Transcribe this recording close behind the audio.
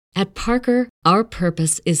At Parker, our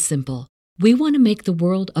purpose is simple. We want to make the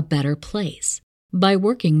world a better place by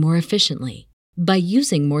working more efficiently, by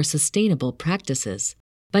using more sustainable practices,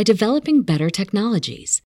 by developing better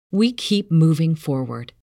technologies. We keep moving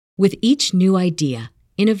forward. With each new idea,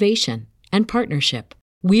 innovation, and partnership,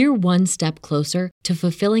 we're one step closer to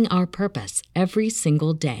fulfilling our purpose every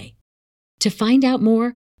single day. To find out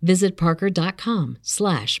more, visit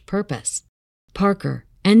parker.com/purpose. Parker,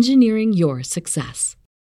 engineering your success.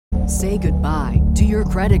 Say goodbye to your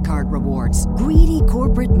credit card rewards. Greedy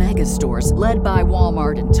corporate mega stores, led by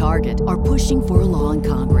Walmart and Target, are pushing for a law in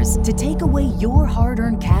Congress to take away your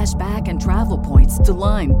hard-earned cash back and travel points to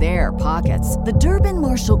line their pockets. The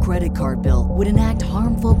Durbin-Marshall credit card bill would enact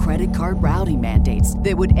harmful credit card routing mandates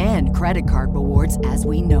that would end credit card rewards as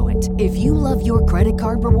we know it. If you love your credit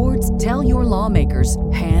card rewards, tell your lawmakers,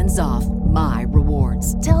 hands off my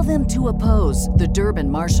rewards. Tell them to oppose the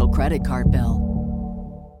Durbin-Marshall credit card bill.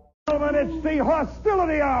 Gentlemen, it's the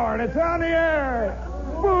hostility hour, and it's on the air.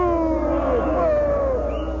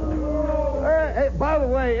 Hey, by the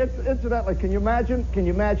way, incidentally, can you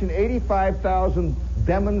imagine 85,000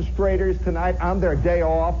 demonstrators tonight on their day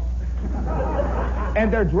off?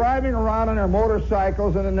 And they're driving around on their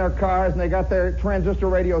motorcycles and in their cars, and they got their transistor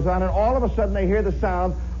radios on, and all of a sudden they hear the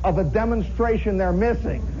sound of a demonstration they're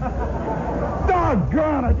missing.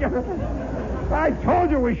 Doggone it! I told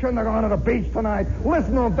you we shouldn't have gone to the beach tonight.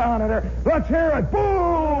 Listen to them down there. Let's hear it. Boo!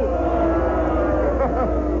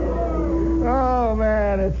 Oh,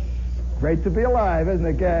 man, it's great to be alive, isn't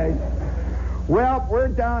it, guys? Well, we're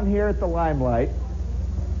down here at the Limelight.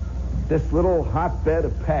 This little hotbed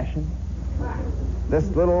of passion. This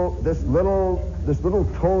little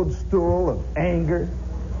toadstool of anger.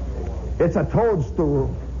 It's a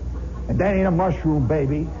toadstool. And that ain't a mushroom,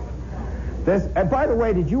 baby. And by the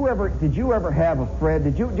way, did you ever have a friend?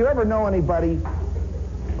 Do you ever know anybody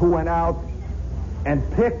who went out and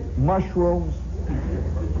picked mushrooms?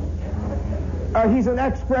 He's an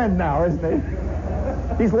ex-friend now, isn't he?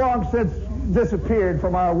 He's long since disappeared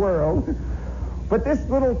from our world. But this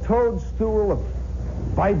little toadstool of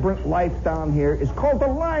vibrant life down here is called the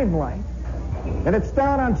Limelight. And it's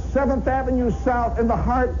down on 7th Avenue South in the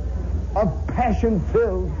heart of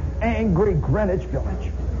passion-filled, angry Greenwich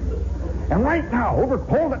Village. And right now,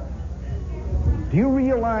 hold it. Do you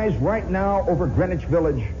realize right now over Greenwich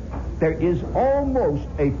Village, there is almost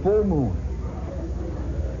a full moon?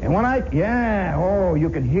 And when you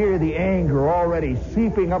can hear the anger already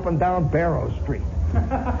seeping up and down Barrow Street.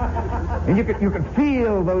 And you can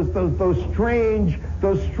feel those strange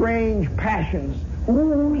passions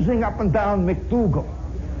oozing up and down McDougal.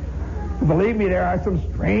 Believe me, there are some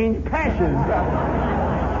strange passions.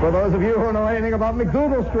 For those of you who know anything about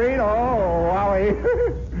McDougal Street, oh, wowie.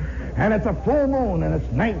 And it's a full moon, and it's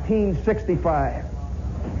 1965.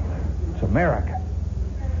 It's America.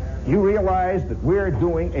 You realize that we're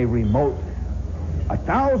doing a remote.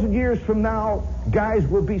 1,000 years from now, guys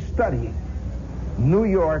will be studying New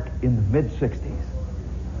York in the mid-'60s.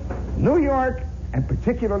 New York, and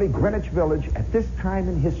particularly Greenwich Village, at this time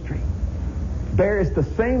in history, bears the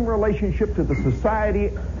same relationship to the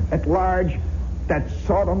society at large that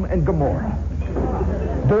Sodom and Gomorrah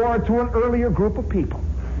bore to an earlier group of people.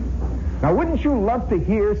 Now, wouldn't you love to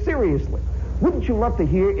hear, seriously, wouldn't you love to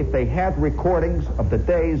hear if they had recordings of the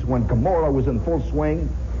days when Gomorrah was in full swing?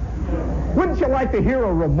 Wouldn't you like to hear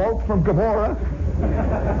a remote from Gomorrah?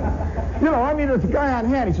 There's a guy on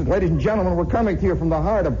hand. He says, ladies and gentlemen, we're coming to you from the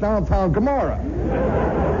heart of downtown Gomorrah,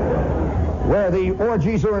 where the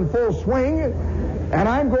orgies are in full swing, and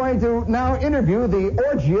I'm going to now interview the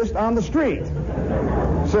orgiest on the street.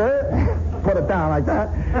 Sir, put it down like that.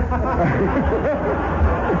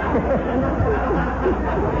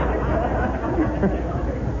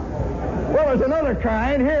 Well, there's another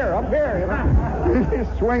kind here, up here. You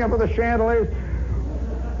swing up with the chandeliers.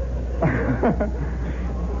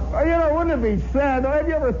 Wouldn't it be sad? Have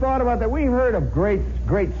you ever thought about that? We heard of great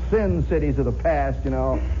sin cities of the past,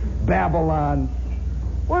 Babylon.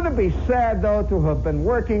 Wouldn't it be sad, though, to have been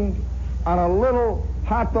working on a little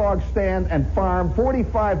hot dog stand and farm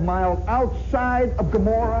 45 miles outside of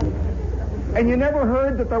Gomorrah, and you never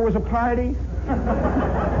heard that there was a party?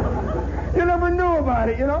 You never knew about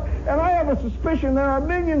it, And I have a suspicion there are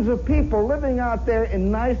millions of people living out there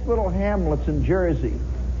in nice little hamlets in Jersey.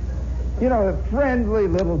 The friendly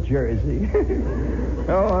little Jersey.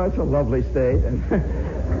 Oh, it's a lovely state.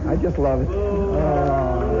 I just love it.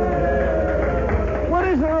 What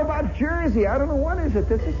is there about Jersey? I don't know. What is it?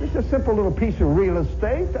 This is just a simple little piece of real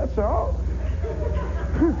estate, that's all.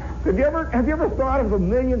 Have you ever thought of the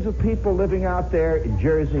millions of people living out there in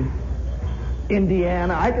Jersey?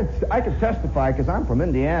 Indiana. I could testify because I'm from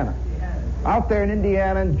Indiana. Out there in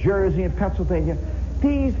Indiana and Jersey and Pennsylvania,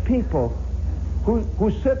 these people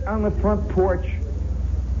who sit on the front porch,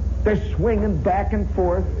 they're swinging back and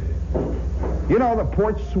forth. You know, the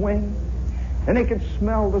porch swing, and they can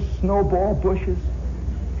smell the snowball bushes.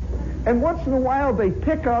 And once in a while, they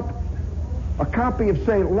pick up a copy of,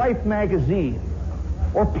 say, Life magazine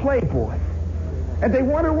or Playboy, and they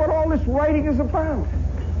wonder what all this writing is about.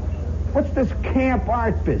 What's this camp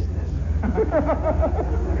art business?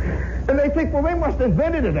 And they think, well, they must have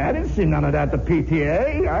invented it. I didn't see none of that at the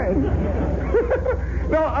PTA.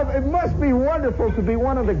 No, it must be wonderful to be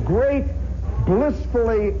one of the great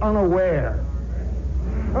blissfully unaware.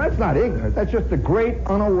 Well, that's not ignorant. That's just the great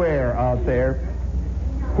unaware out there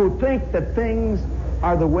who think that things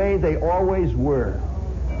are the way they always were.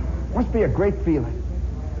 Must be a great feeling.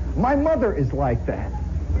 My mother is like that.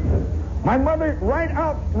 My mother, right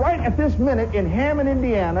at this minute in Hammond,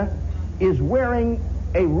 Indiana, is wearing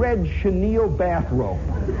a red chenille bathrobe.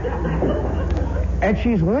 And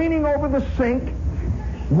she's leaning over the sink,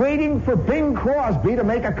 waiting for Bing Crosby to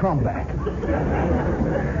make a comeback.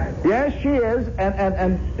 Yes, she is.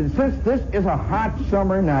 And since this is a hot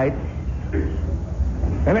summer night,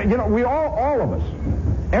 and you know, we all of us,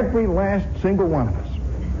 every last single one of us,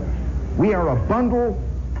 we are a bundle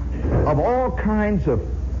of all kinds of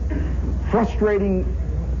frustrating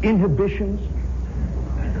inhibitions,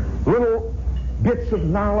 little bits of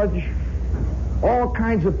knowledge, all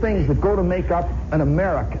kinds of things that go to make up an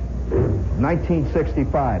American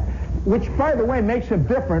 1965, which, by the way, makes him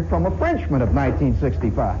different from a Frenchman of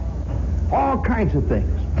 1965. All kinds of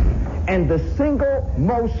things. And the single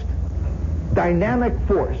most dynamic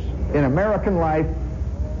force in American life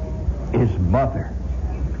is mother.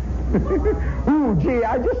 Ooh, gee,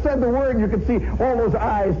 I just said the word and you could see all those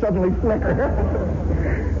eyes suddenly flicker.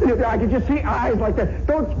 I could just see eyes like that.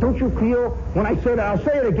 Don't you feel when I say that? I'll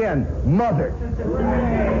say it again. Mother.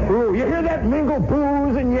 Ooh, you hear that mingled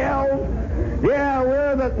boos and yells? Yeah,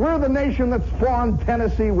 we're the nation that spawned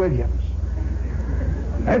Tennessee Williams,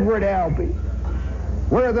 Edward Albee.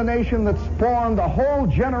 We're the nation that spawned a whole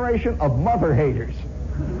generation of mother haters.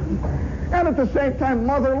 And at the same time,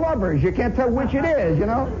 mother lovers. You can't tell which it is, you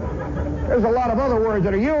know? There's a lot of other words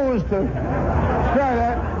that are used to describe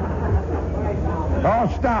that. Oh,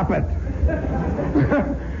 stop it.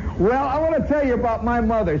 Well, I want to tell you about my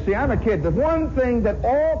mother. See, I'm a kid. The one thing that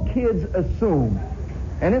all kids assume,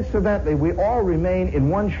 and incidentally, we all remain in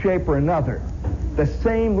one shape or another, the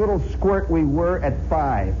same little squirt we were at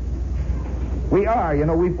 5. We are, you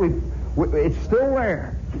know, it's still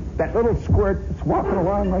there. That little squirt that's walking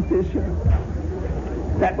around like this, you know.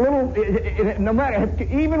 That little, no matter,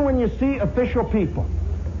 even when you see official people,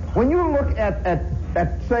 when you look at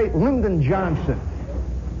say, Lyndon Johnson,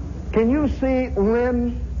 can you see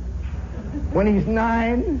Lynn when he's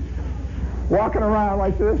 9 walking around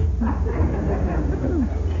like this?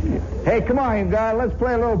 Hey, come on, you guys, let's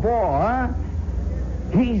play a little ball, huh?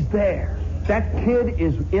 He's there. That kid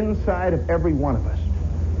is inside of every one of us.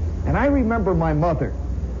 And I remember my mother.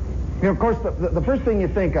 You know, of course, the first thing you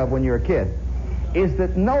think of when you're a kid is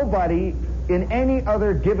that nobody in any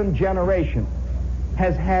other given generation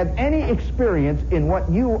has had any experience in what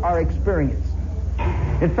you are experiencing.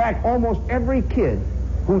 In fact, almost every kid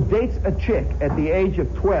who dates a chick at the age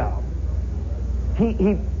of 12,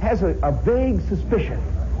 he has a vague suspicion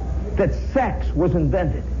that sex was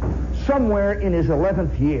invented somewhere in his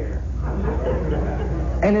 11th year.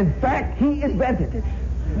 And in fact, he invented it.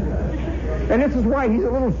 And this is why he's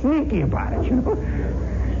a little sneaky about it, you know.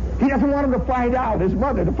 He doesn't want him to find out, his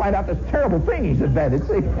mother, to find out this terrible thing he's invented,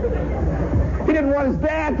 see. He didn't want his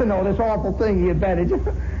dad to know this awful thing he invented.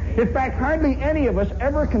 In fact, hardly any of us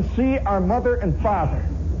ever can see our mother and father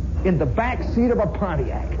in the back seat of a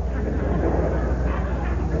Pontiac.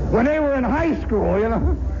 When they were in high school, you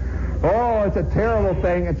know. Oh, it's a terrible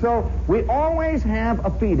thing. And so we always have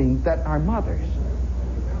a feeling that our mothers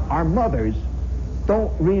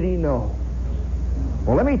don't really know.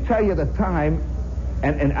 Well, let me tell you the time,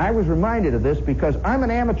 and I was reminded of this because I'm an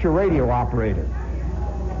amateur radio operator.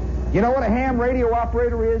 You know what a ham radio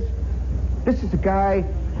operator is? This is a guy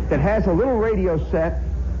that has a little radio set.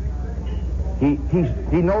 He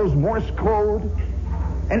knows Morse code,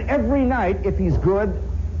 and every night, if he's good,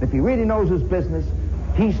 if he really knows his business,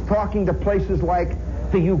 he's talking to places like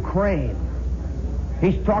the Ukraine.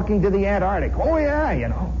 He's talking to the Antarctic. Oh, yeah, you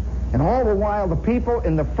know. And all the while, the people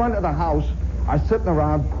in the front of the house are sitting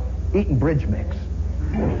around eating bridge mix.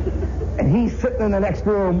 And he's sitting in the next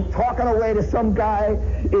room talking away to some guy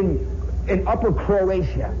in Upper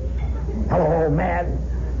Croatia. Hello, man.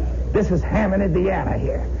 This is Hammond, Indiana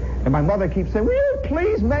here. And my mother keeps saying, will you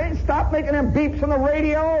please, man, stop making them beeps on the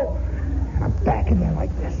radio? And I'm back in there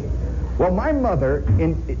like this. Well, my mother,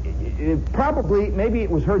 probably, maybe it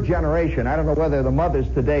was her generation. I don't know whether the mothers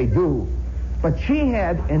today do. But she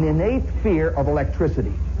had an innate fear of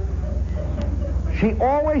electricity. She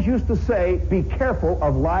always used to say, be careful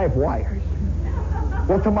of live wires.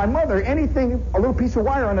 Well, to my mother, anything, a little piece of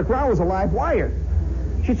wire on the ground was a live wire.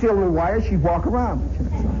 She'd see a little wire, she'd walk around.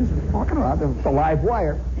 She's walking around, it's a live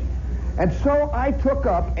wire. And so I took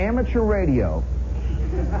up amateur radio.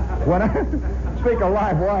 When I speak of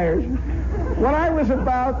live wires, when I was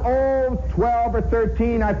about, 12 or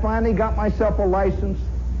 13, I finally got myself a license.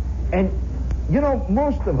 And,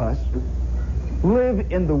 most of us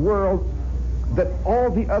live in the world that all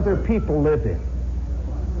the other people live in.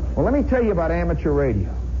 Well, let me tell you about amateur radio.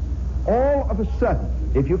 All of a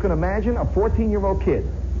sudden, if you can imagine a 14-year-old kid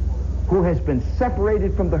who has been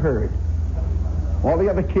separated from the herd. All the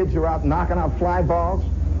other kids are out knocking out fly balls,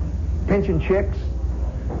 pinching chicks,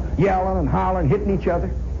 yelling and hollering, hitting each other.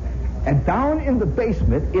 And down in the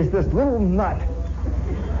basement is this little nut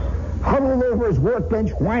huddled over his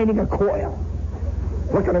workbench, winding a coil.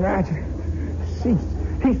 Look at him, imagine.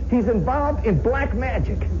 He's involved in black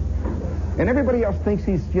magic. And everybody else thinks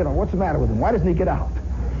he's, what's the matter with him? Why doesn't he get out?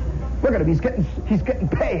 Look at him, he's getting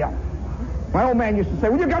pale. My old man used to say,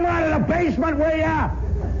 will you come out of the basement, will ya?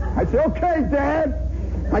 I'd say, okay, Dad.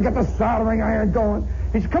 I got the soldering iron going.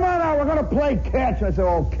 He said, come on out, we're going to play catch. I said,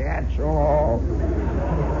 oh, catch, oh.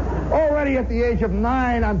 Already at the age of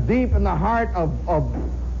 9, I'm deep in the heart of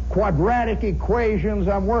quadratic equations.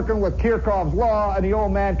 I'm working with Kirchhoff's law, and the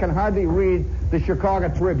old man can hardly read the Chicago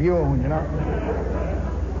Tribune,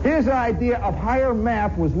 His idea of higher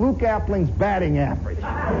math was Luke Appling's batting average.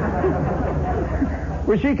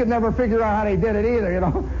 Which he could never figure out how they did it either,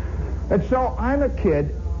 And so I'm a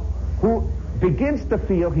kid who begins to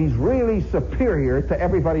feel he's really superior to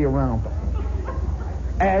everybody around him.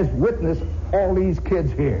 As witness all these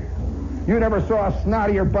kids here. You never saw a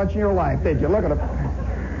snottier bunch in your life, did you? Look at them.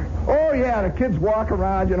 Oh, yeah, the kids walk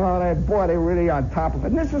around, and boy, they're really on top of it.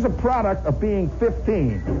 And this is a product of being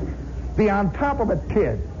 15. The on top of it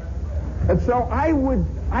kid. And so I would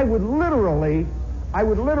literally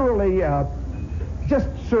just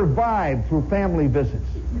survive through family visits.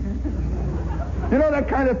 You know that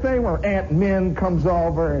kind of thing where Aunt Min comes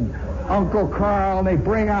over and Uncle Carl, and they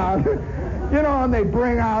bring out, and they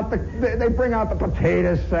bring out the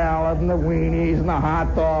potato salad and the weenies and the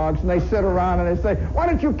hot dogs, and they sit around and they say, why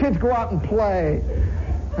don't you kids go out and play?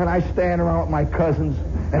 And I stand around with my cousins,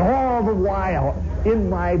 and all the while, in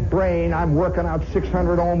my brain, I'm working out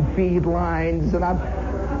 600 ohm feed lines, and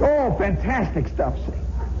fantastic stuff, see.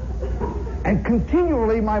 And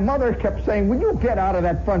continually, my mother kept saying, will you get out of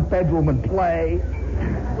that front bedroom and play?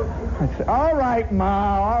 I said, all right,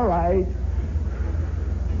 Ma, all right.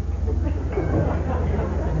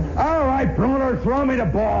 All right, Bruner, throw me the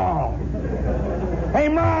ball. Hey,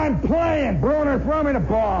 Ma, I'm playing. Bruner, throw me the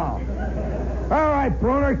ball. All right,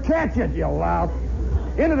 Bruner, catch it, you lout.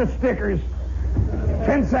 Into the stickers.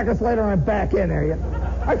 10 seconds later, I'm back in there.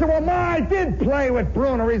 I said, well, Ma, I did play with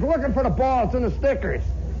Bruner. He's looking for the ball. It's in the stickers.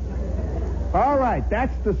 All right,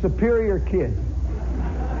 that's the superior kid.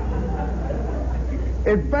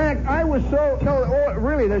 In fact, I was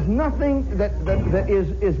really, there's nothing that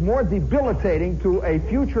is more debilitating to a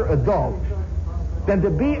future adult than to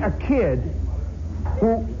be a kid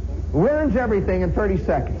who learns everything in 30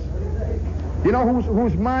 seconds.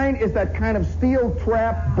 Whose mind is that kind of steel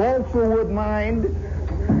trap, balsa wood mind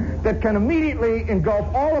that can immediately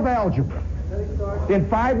engulf all of algebra in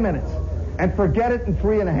 5 minutes and forget it in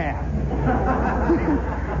 3.5.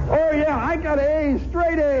 Oh, yeah, I got A's,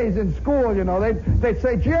 straight A's in school, They'd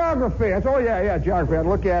say geography. I said, oh, yeah, geography. I'd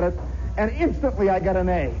look at it, and instantly I got an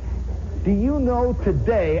A. Do you know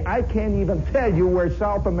today I can't even tell you where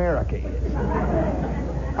South America is?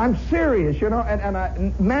 I'm serious,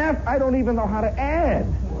 and math, I don't even know how to add.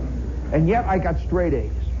 And yet I got straight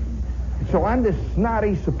A's. So I'm this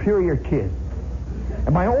snotty, superior kid.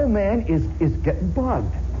 And my old man is getting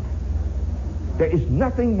bugged. There is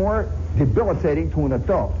nothing more debilitating to an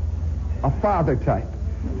adult, a father type,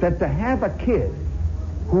 than to have a kid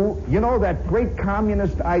who, that great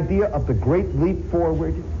communist idea of the great leap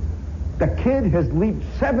forward? The kid has leaped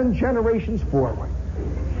 7 generations forward.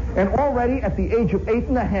 And already at the age of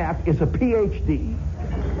 8.5 is a PhD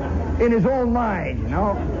in his own mind,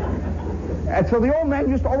 And so the old man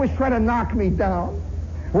used to always try to knock me down.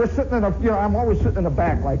 We're sitting I'm always sitting in the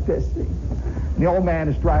back like this. See? The old man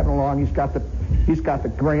is driving along. He's got the He's got the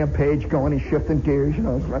Graham page going. He's shifting gears, you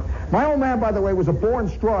know. My old man, by the way, was a born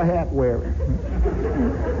straw hat wearer.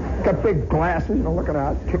 Got big glasses, you know, looking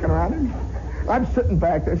out, kicking around. I'm sitting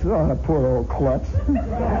back there. Oh, that poor old klutz.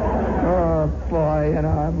 Oh, boy, you know,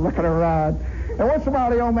 I'm looking around. And once in a while,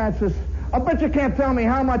 the old man says, I bet you can't tell me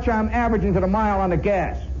how much I'm averaging to the mile on the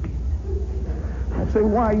gas. I say,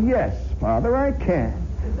 why, yes, Father, I can.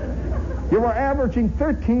 You were averaging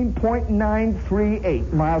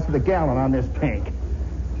 13.938 miles to the gallon on this tank.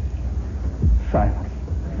 Silence.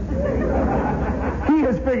 He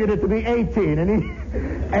has figured it to be 18, and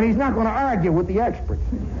he's not going to argue with the experts.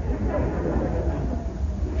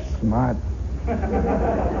 Smart.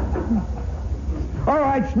 All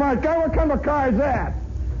right, smart guy, what kind of car is that?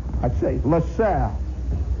 I'd say LaSalle.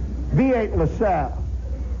 V8 LaSalle.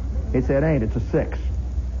 He'd say, it ain't, it's a 6.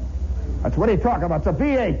 That's what are you talking about? It's a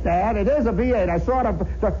V8, Dad. It is a V8. I saw it.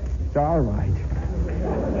 It's all right.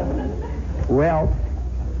 Well,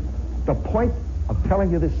 the point of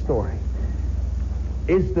telling you this story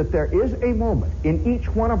is that there is a moment in each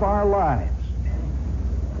one of our lives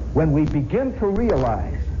when we begin to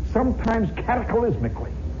realize, sometimes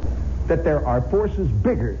cataclysmically, that there are forces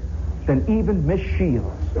bigger than even Miss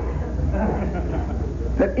Shields.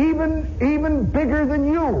 That even bigger than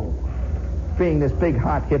you, being this big,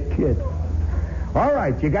 hot, hip kid. All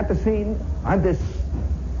right, you got the scene?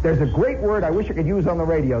 There's a great word I wish I could use on the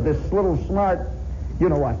radio. This little smart, you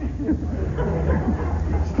know what.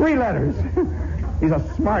 It's 3 letters. He's a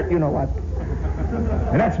smart, you know what.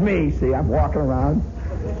 And that's me, see, I'm walking around.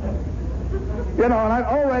 You know, and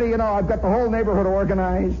I've got the whole neighborhood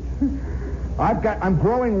organized. I'm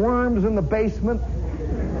growing worms in the basement.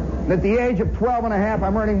 And at the age of 12 and a half,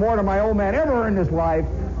 I'm earning more than my old man ever earned in his life.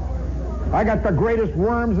 I got the greatest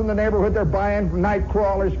worms in the neighborhood. They're buying night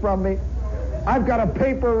crawlers from me. I've got a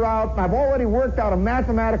paper route, and I've already worked out a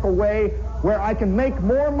mathematical way where I can make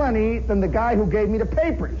more money than the guy who gave me the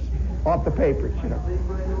papers, off the papers, you know.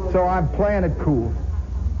 So I'm playing it cool.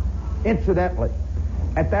 Incidentally,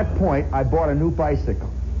 at that point, I bought a new bicycle.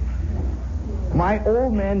 My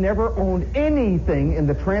old man never owned anything in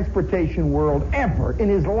the transportation world ever in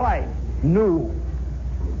his life. New.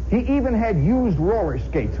 He even had used roller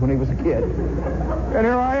skates when he was a kid. And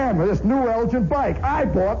here I am with this new Elgin bike. I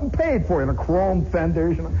bought and paid for it. The chrome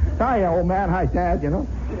fenders, you know. Hi, old man. Hi, Dad, you know.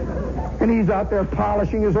 And he's out there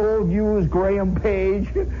polishing his old used Graham page.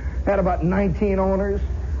 Had about 19 owners.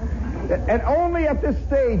 And only at this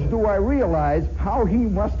stage do I realize how he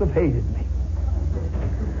must have hated me.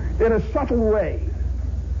 In a subtle way.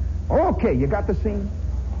 Okay, you got the scene?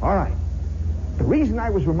 All right. The reason I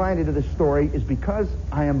was reminded of this story is because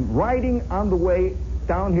I am riding on the way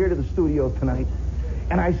down here to the studio tonight,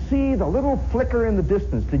 and I see the little flicker in the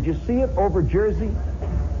distance. Did you see it over Jersey?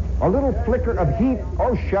 A little flicker of heat.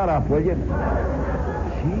 Oh, shut up, will you?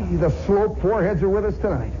 Gee, the slope foreheads are with us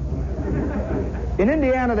tonight. In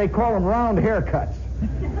Indiana, they call them round haircuts.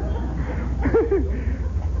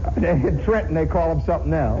 In Trenton, they call them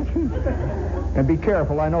something else. And be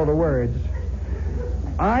careful, I know the words.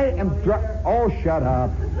 Oh, shut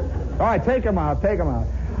up. All right, take them out.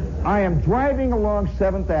 I am driving along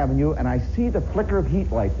 7th Avenue, and I see the flicker of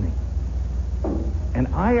heat lightning. And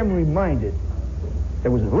I am reminded,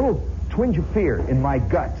 there was a little twinge of fear in my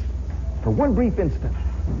guts for one brief instant.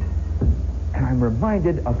 And I'm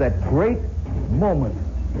reminded of that great moment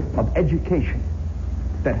of education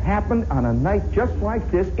that happened on a night just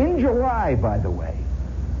like this, in July, by the way.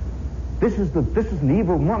 This is an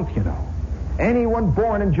evil month, you know. Anyone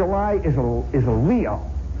born in July is a Leo.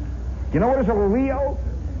 You know what is a Leo?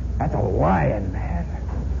 That's a lion, man.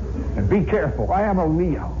 And be careful, I am a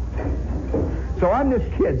Leo. So I'm this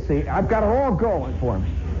kid, see, I've got it all going for me.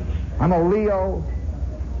 I'm a Leo.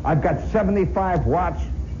 I've got 75 watts,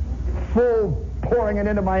 full pouring it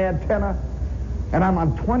into my antenna, and I'm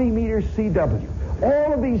on 20 meters CW.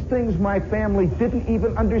 All of these things my family didn't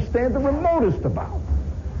even understand the remotest about.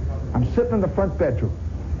 I'm sitting in the front bedroom,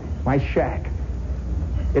 my shack.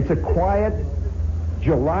 It's a quiet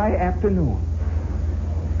July afternoon,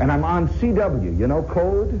 and I'm on CW, you know,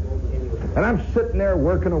 code, and I'm sitting there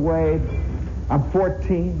working away. I'm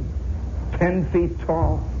 14, 10 feet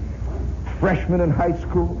tall, freshman in high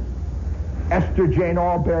school. Esther Jane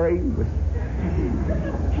Alberry was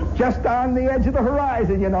just on the edge of the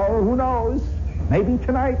horizon, you know, who knows? Maybe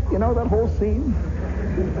tonight, you know, that whole scene.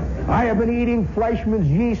 I have been eating Fleischmann's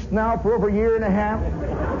yeast now for over a year and a half.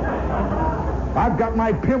 I've got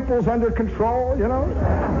my pimples under control, you know.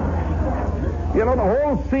 You know, the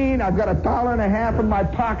whole scene, I've got $1.50 in my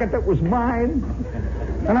pocket that was mine.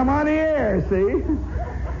 And I'm on the air, see?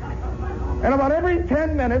 And about every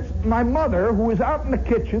 10 minutes, my mother, who was out in the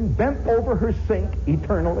kitchen, bent over her sink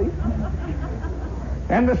eternally.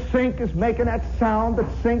 And the sink is making that sound that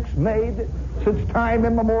sinks made since time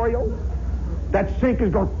immemorial. That sink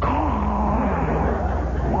is going,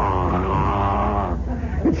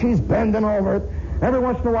 and she's bending over it. Every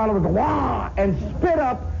once in a while it would go, wah, and spit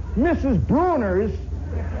up Mrs. Bruner's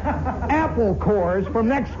apple cores from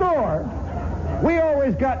next door. We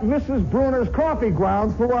always got Mrs. Bruner's coffee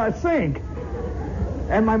grounds through our sink.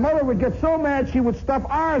 And my mother would get so mad she would stuff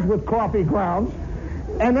ours with coffee grounds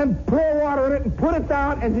and then pour water in it and put it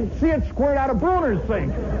down and you'd see it squirt out of Bruner's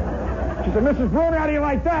sink. She said, Mrs. Bruner, how do you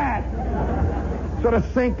like that? So the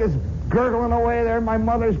sink is gurgling away there. My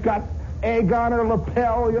mother's got egg on her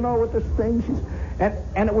lapel, you know, with this thing.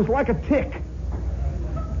 And it was like a tick.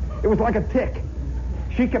 It was like a tick.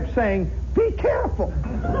 She kept saying, be careful.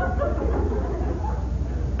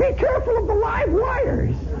 Be careful of the live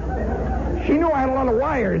wires. She knew I had a lot of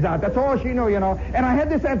wires out. That's all she knew, you know. And I had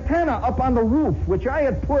this antenna up on the roof, which I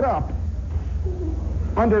had put up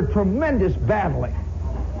under tremendous battling.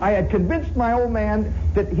 I had convinced my old man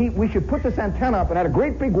that we should put this antenna up. It had a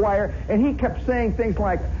great big wire, and he kept saying things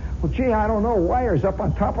like, well, gee, I don't know, wires up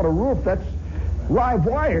on top of the roof, that's live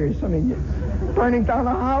wires. I mean, it's burning down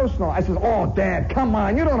the house. No, I said, oh, Dad, come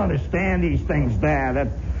on, you don't understand these things, Dad.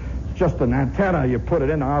 That's just an antenna. You put it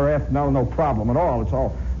in RF, no problem at all. It's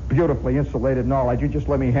all beautifully insulated and all that. You just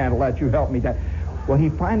let me handle that. You help me, Dad. Well, he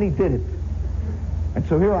finally did it. And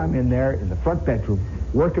so here I'm in there in the front bedroom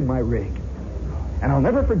working my rig. And I'll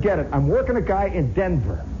never forget it. I'm working a guy in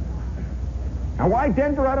Denver. Now, why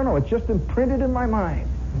Denver? I don't know. It's just imprinted in my mind.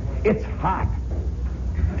 It's hot.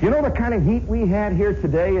 You know the kind of heat we had here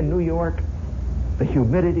today in New York? The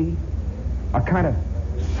humidity, a kind of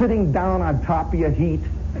sitting down on top of your heat.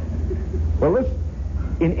 Well, listen,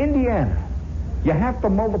 in Indiana, you have to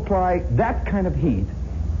multiply that kind of heat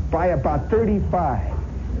by about 35.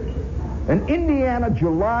 An Indiana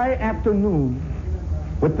July afternoon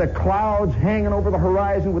with the clouds hanging over the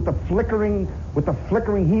horizon with the flickering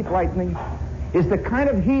heat lightning is the kind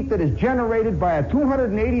of heat that is generated by a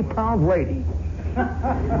 280-pound lady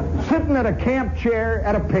sitting at a camp chair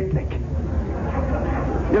at a picnic.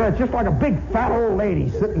 You know, it's just like a big fat old lady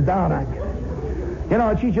sitting down on you. You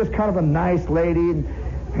know, she's just kind of a nice lady, and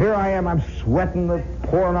here I am, I'm sweating,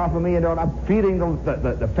 pouring off of me, and I'm feeling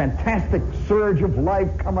the fantastic surge of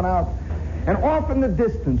life coming out. And off in the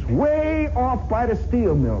distance, way off by the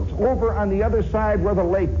steel mills, over on the other side where the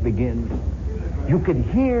lake begins, you could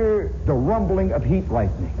hear the rumbling of heat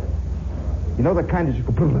lightning. You know, the kind of just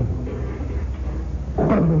go...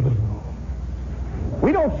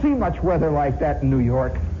 We don't see much weather like that in New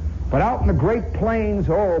York, but out in the Great Plains,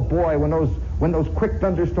 oh boy, when those quick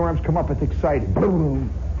thunderstorms come up, it's exciting. Boom!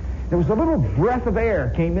 There was a little breath of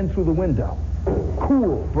air came in through the window,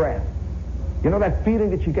 cool breath. You know that feeling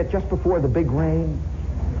that you get just before the big rain?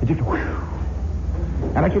 It just whew.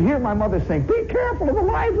 And I could hear my mother saying, be careful of the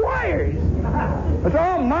live wires. I said,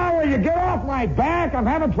 oh, Ma, will you get off my back? I'm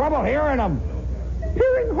having trouble hearing them.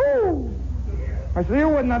 Hearing who? I said, you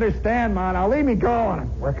wouldn't understand, Ma. Now leave me go. And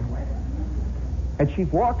I'm working with her. And she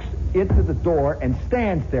walks into the door and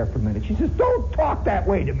stands there for a minute. She says, don't talk that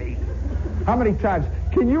way to me. How many times?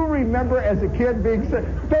 Can you remember as a kid being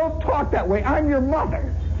said, don't talk that way. I'm your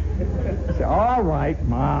mother. I said, all right,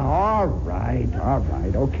 Ma, all right,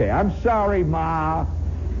 okay. I'm sorry, Ma.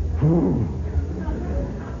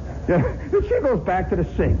 Then she goes back to the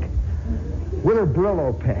sink with her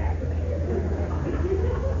Brillo pad.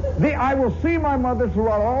 I will see my mother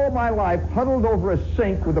throughout all of my life huddled over a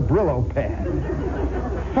sink with a Brillo pad,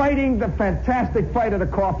 fighting the fantastic fight of the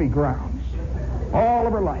coffee grounds all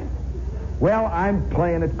of her life. Well, I'm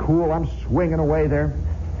playing it cool. I'm swinging away there,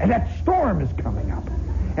 and that storm is coming up.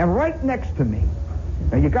 And right next to me,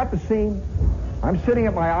 now you got the scene? I'm sitting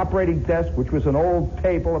at my operating desk, which was an old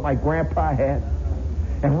table that my grandpa had.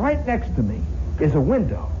 And right next to me is a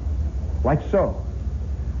window, like so.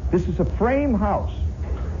 This is a frame house.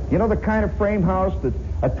 You know the kind of frame house that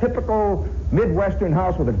a typical Midwestern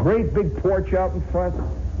house with a great big porch out in front,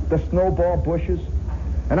 the snowball bushes.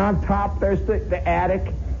 And on top there's the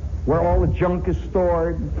attic where all the junk is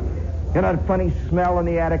stored. You know, that funny smell in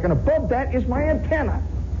the attic. And above that is my antenna.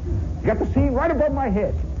 You got the scene right above my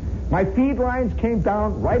head. My feed lines came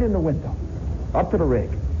down right in the window, up to the rig.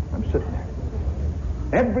 I'm sitting there.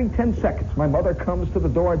 Every 10 seconds, my mother comes to the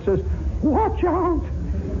door and says, watch out.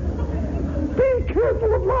 Be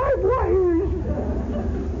careful of live wires.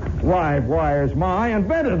 Live wires, Ma. I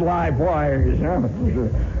invented live wires.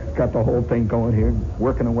 Got the whole thing going here,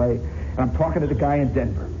 working away. And I'm talking to the guy in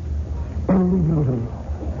Denver.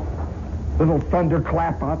 Little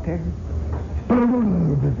thunderclap out there.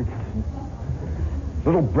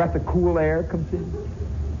 Little breath of cool air comes in.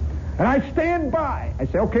 And I stand by. I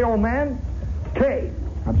say, okay, old man, okay.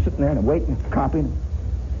 I'm sitting there and I'm waiting, copying.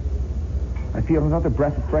 I feel another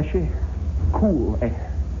breath of fresh air, cool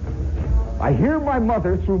air. I hear my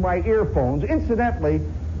mother through my earphones. Incidentally,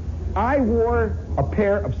 I wore a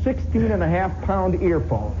pair of 16.5-pound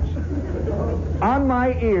earphones on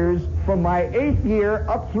my ears from my 8th year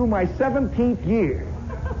up through my 17th year.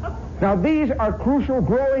 Now, these are crucial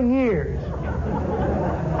growing years.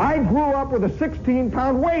 I grew up with a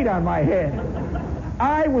 16-pound weight on my head.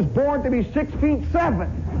 I was born to be 6 feet 7.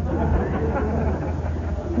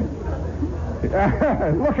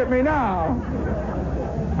 Look at me now.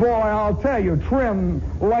 Boy, I'll tell you, trim,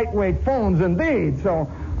 lightweight phones indeed. So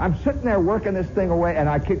I'm sitting there working this thing away, and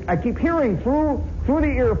I keep hearing through the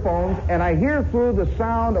earphones, and I hear through the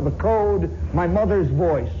sound of the code my mother's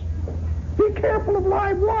voice. Be careful of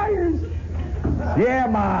live wires. Yeah,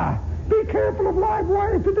 Ma. Be careful of live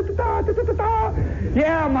wires.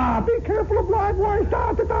 Yeah, Ma. Be careful of live wires.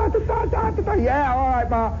 Yeah, all right,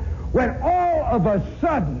 Ma. When all of a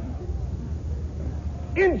sudden,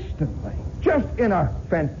 instantly, just in a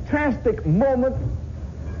fantastic moment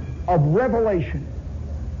of revelation,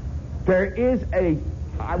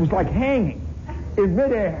 I was like hanging in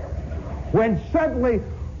midair, when suddenly,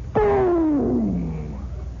 boom,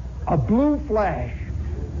 a blue flash.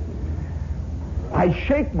 I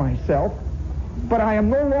shake myself, but I am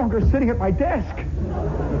no longer sitting at my desk.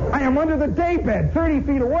 I am under the daybed, 30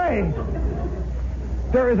 feet away.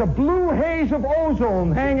 There is a blue haze of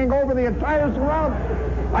ozone hanging over the entire surround.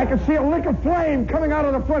 I can see a lick of flame coming out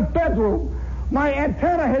of the front bedroom. My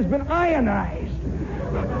antenna has been ionized.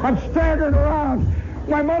 I'm staggering around.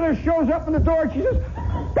 My mother shows up in the door. She says,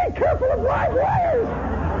 be careful of live wires.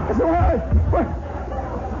 I said, what?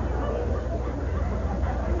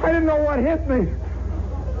 I didn't know what hit me.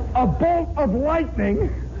 A bolt of lightning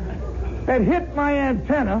had hit my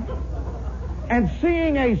antenna, and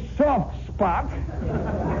seeing a soft spot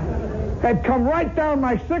had come right down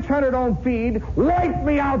my 600-ohm feed, wiped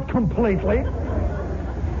me out completely,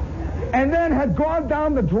 and then had gone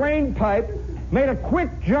down the drain pipe, made a quick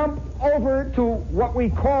jump over to what we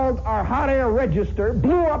called our hot air register,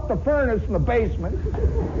 blew up the furnace in the basement,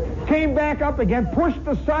 came back up again, pushed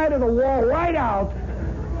the side of the wall right out,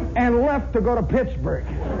 and left to go to Pittsburgh.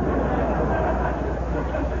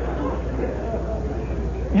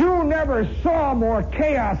 You never saw more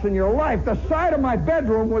chaos in your life. The side of my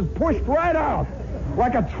bedroom was pushed right out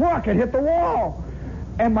like a truck had hit the wall.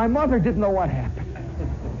 And my mother didn't know what happened.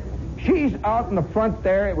 She's out in the front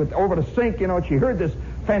there over the sink, she heard this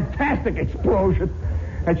fantastic explosion.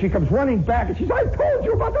 And she comes running back and she says, I told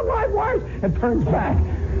you about the live wires, and turns back.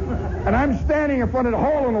 And I'm standing in front of the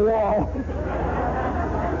hole in the wall.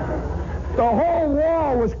 The whole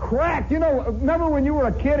wall was cracked. Remember when you were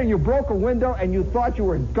a kid and you broke a window and you thought you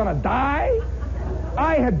were going to die?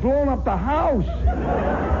 I had blown up the house.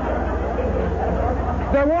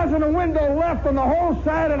 There wasn't a window left on the whole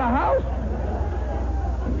side of the house.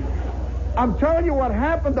 I'm telling you what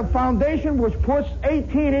happened. The foundation was pushed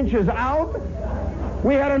 18 inches out.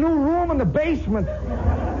 We had a new room in the basement.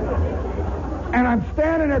 And I'm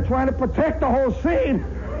standing there trying to protect the whole scene.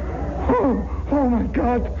 Oh my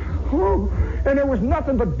God. Oh. And there was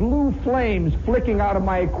nothing but blue flames flicking out of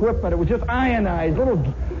my equipment. It was just ionized.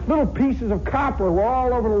 Little pieces of copper were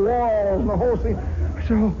all over the walls and the whole thing.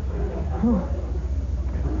 So,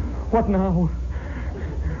 what now?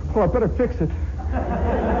 Well, I better fix it.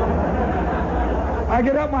 I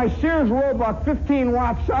get up my Sears Roebuck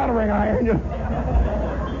 15-watt soldering iron,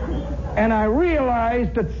 and I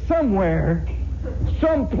realized that somewhere,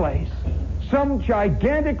 someplace, some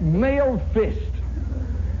gigantic mailed fist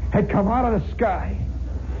had come out of the sky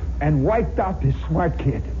and wiped out this smart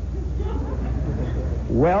kid.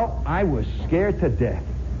 Well, I was scared to death.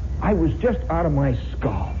 I was just out of my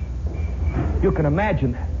skull. You can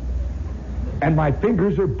imagine that. And my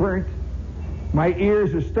fingers are burnt. My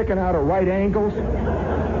ears are sticking out at right angles.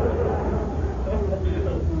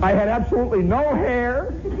 I had absolutely no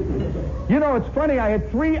hair. It's funny, I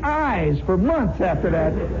had 3 eyes for months after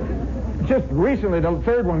that. Just recently, the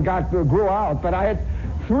third one grew out, but I had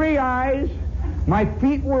 3 eyes. My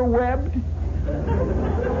feet were webbed.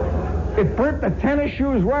 It burnt the tennis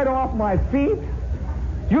shoes right off my feet.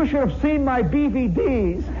 You should have seen my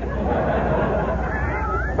BVDs.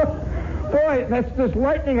 Boy, this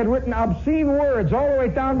lightning had written obscene words all the way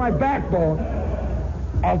down my backbone.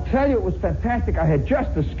 I'll tell you, it was fantastic. I had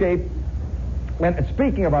just escaped. And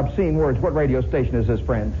speaking of obscene words, what radio station is this,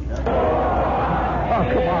 friends? Oh,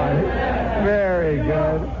 come on. Very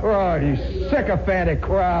good. Oh, you sycophantic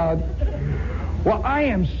crowd. Well, I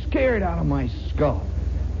am scared out of my skull.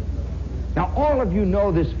 Now, all of you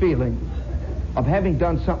know this feeling of having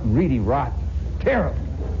done something really rotten, terrible.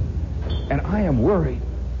 And I am worried.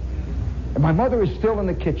 And my mother is still in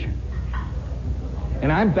the kitchen.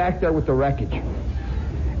 And I'm back there with the wreckage.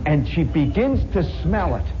 And she begins to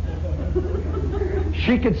smell it.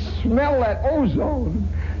 She could smell that ozone.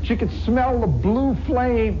 She could smell the blue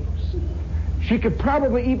flames. She could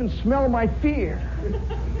probably even smell my fear.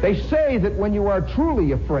 They say that when you are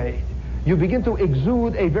truly afraid, you begin to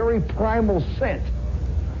exude a very primal scent.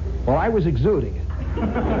 Well, I was exuding it.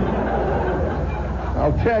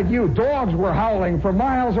 I'll tell you, dogs were howling for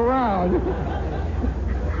miles around.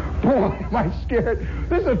 Boy, am I scared.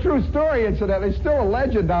 This is a true story, incidentally. It's still a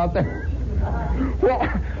legend out there. Well,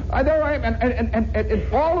 there I am,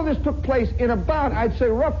 and all of this took place in about, I'd say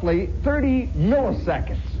roughly, 30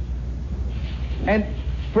 milliseconds. And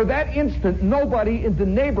for that instant, nobody in the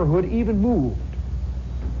neighborhood even moved.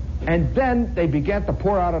 And then they began to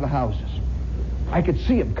pour out of the houses. I could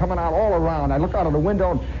see them coming out all around. I look out of the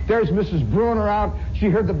window, and there's Mrs. Bruner out. She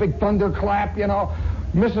heard the big thunderclap, you know.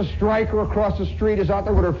 Mrs. Stryker across the street is out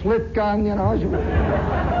there with her flit gun, you know. She's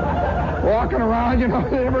walking around, you know.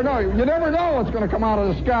 You never know. You never know what's going to come out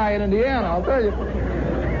of the sky in Indiana, I'll tell you.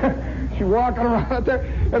 She's walking around out there,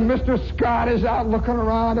 and Mr. Scott is out looking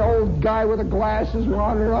around, the old guy with the glasses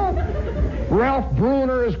wandering around. Ralph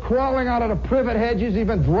Bruner is crawling out of the privet hedges. He's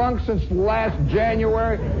been drunk since last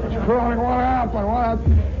January. He's crawling, what happened? What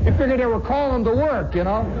happened? He figured they were calling him to work, you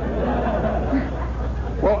know.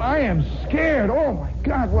 Well, I am scared. Oh, my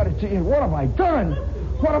God, what have I done?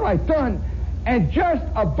 What have I done? And just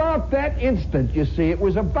about that instant, you see, it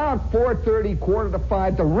was about 4:30,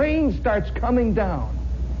 4:45, the rain starts coming down.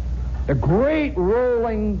 The great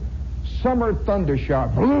rolling summer thunder shower.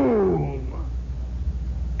 Boom!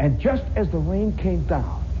 And just as the rain came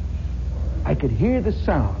down, I could hear the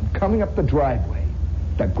sound coming up the driveway.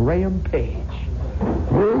 The Graham Page.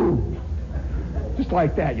 Woo! Just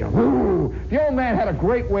like that, you know. Woo! The old man had a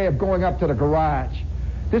great way of going up to the garage.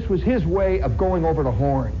 This was his way of going over the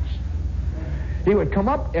horns. He would come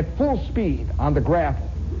up at full speed on the gravel,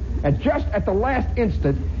 and just at the last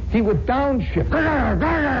instant, he would downshift.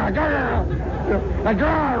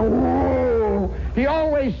 He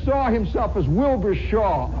always saw himself as Wilbur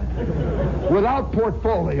Shaw, without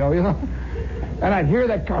portfolio, you know. And I'd hear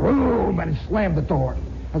that car, boom, and he'd slam the door.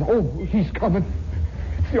 I thought, oh, he's coming.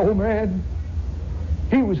 It's the old man.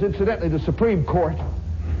 He was incidentally the Supreme Court.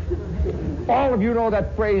 All of you know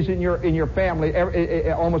that phrase in your family.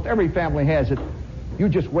 Almost every family has it. You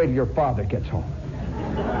just wait till your father gets home.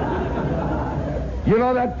 You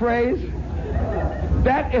know that phrase?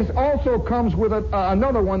 That is also comes with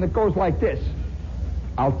another one that goes like this.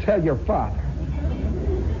 I'll tell your father.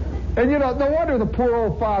 And you know, no wonder the poor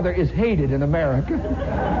old father is hated in America.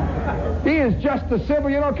 He is just the simple,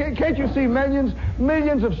 you know, can't you see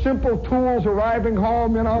millions of simple tools arriving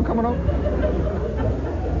home, you know, coming home?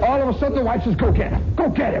 All of a sudden the wife says, go get him. Go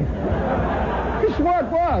get him. He says,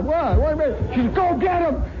 what? Wait a minute. She says, go get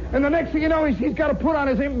him. And the next thing you know, he's got to put on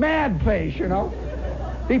his mad face, you know.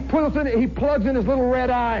 He plugs in his little red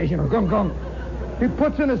eyes, you know, gung, gung. He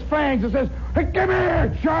puts in his fangs and says, hey, give me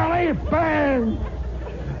here, Charlie, bang.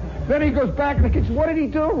 Then he goes back in the kitchen. What did he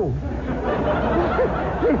do?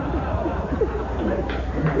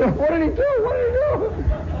 What did he do?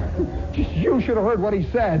 Just you should have heard what he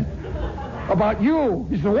said about you.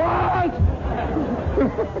 He said, what?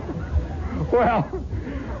 Well,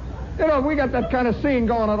 you know, we got that kind of scene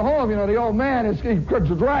going at home. You know, the old man is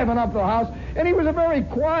driving up to the house, and he was a very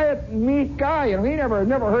quiet, meek guy. You know, he never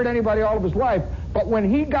hurt anybody all of his life. But when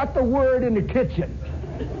he got the word in the kitchen,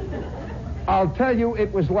 I'll tell you,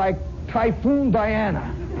 it was like Typhoon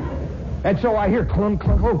Diana. And so I hear clunk,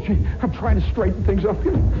 clunk. Oh, gee, I'm trying to straighten things up.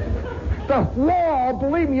 The wall,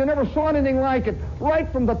 believe me, you never saw anything like it.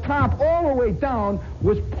 Right from the top all the way down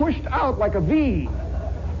was pushed out like a V.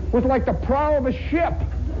 It was like the prow of a ship.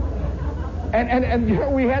 And you know,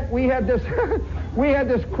 we had this we had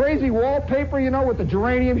this crazy wallpaper, you know, with the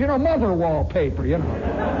geraniums, you know, mother wallpaper, you know.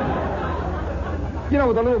 You know,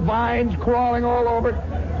 with the little vines crawling all over it.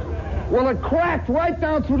 Well, it cracked right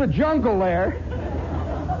down through the jungle there.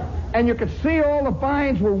 And you could see all the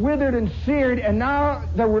vines were withered and seared, and now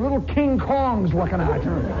there were little King Kongs looking out.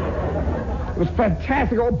 It was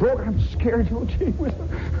fantastic. Oh, broken. I'm scared. Oh, gee.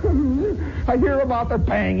 I hear him out there.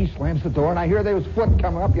 Bang. He slams the door, and I hear there was foot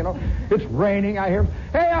coming up, you know. It's raining. I hear,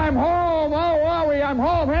 hey, I'm home. Oh, Wowie, I'm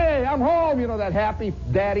home. Hey, I'm home. You know, that happy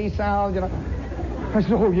daddy sound, you know. I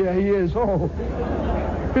said, oh, yeah, he is. Oh,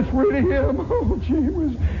 it's really him. Oh,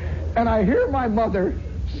 gee. And I hear my mother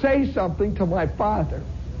say something to my father.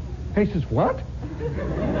 And he says, what?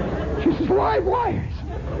 She says, live wires.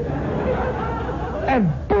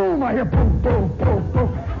 And boom, I hear boom, boom, boom,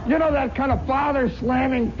 boom. You know that kind of father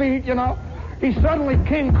slamming feet, you know? He's suddenly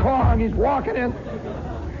King Kong. He's walking in.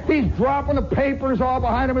 He's dropping the papers all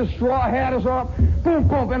behind him. His straw hat is off. Boom,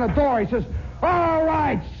 boom, in the door. He says, all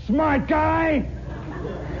right, smart guy.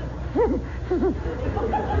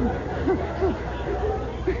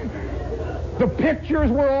 The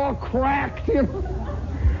pictures were all cracked, you know.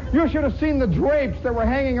 You should have seen the drapes that were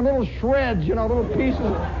hanging in little shreds, you know, little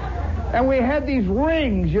pieces. And we had these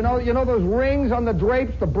rings, you know those rings on the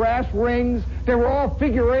drapes, the brass rings? They were all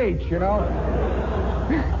figure eights, you know.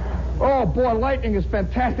 Oh, boy, lightning is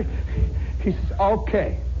fantastic. He says,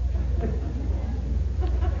 okay.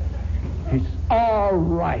 He says, all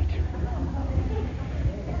right.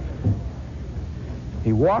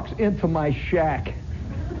 He walks into my shack.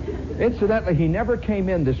 Incidentally, he never came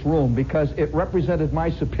in this room because it represented my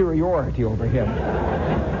superiority over him.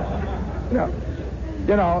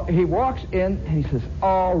 You know, he walks in and he says,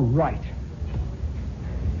 all right.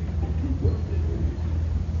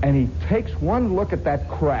 And he takes one look at that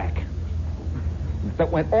crack that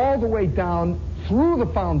went all the way down through the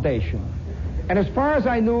foundation, and as far as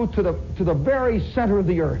I knew, to the very center of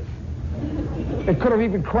the earth. It could have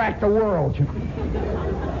even cracked the world.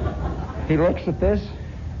 He looks at this.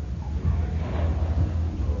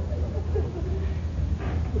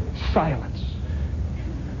 Silence.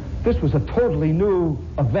 This was a totally new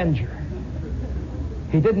Avenger.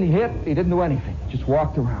 He didn't hit, he didn't do anything. Just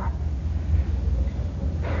walked around.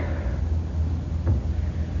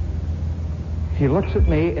 He looks at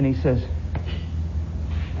me and he says,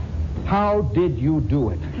 how did you do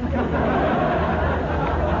it?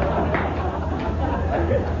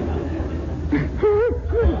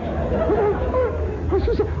 I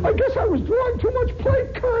says, I guess I was drawing too much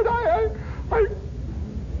plate, Kurt.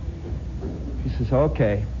 He says,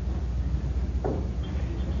 okay.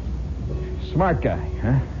 Smart guy,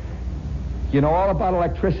 huh? You know all about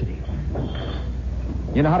electricity.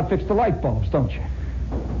 You know how to fix the light bulbs, don't you?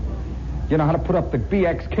 You know how to put up the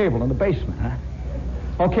BX cable in the basement, huh?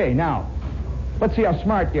 Okay, now, let's see how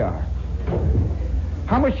smart you are.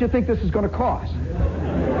 How much do you think this is going to cost?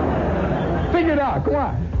 Figure it out, go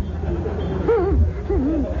on.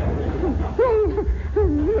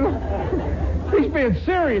 He's being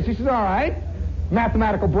serious. He says, all right,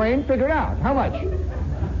 mathematical brain, figure it out. How much?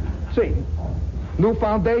 See, new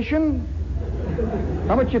foundation.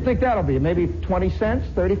 How much do you think that'll be? Maybe 20 cents,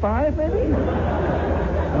 35 maybe?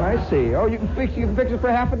 I see. Oh, you can fix it for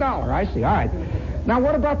 $50. I see. All right. Now,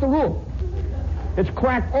 what about the roof? It's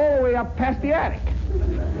cracked all the way up past the attic.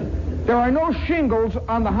 There are no shingles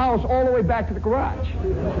on the house all the way back to the garage.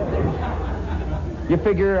 You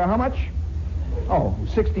figure how much? Oh,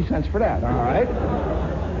 60 cents for that. All right.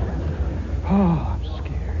 Oh, I'm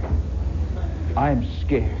scared. I'm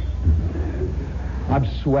scared. I'm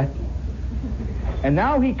sweating. And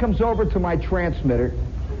now he comes over to my transmitter,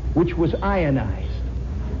 which was ionized.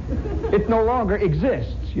 It no longer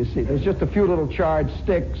exists, you see. There's just a few little charred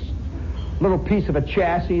sticks, little piece of a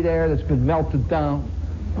chassis there that's been melted down.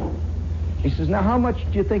 He says, now how much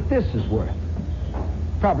do you think this is worth?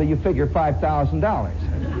 Probably you figure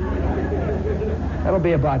 $5,000. That'll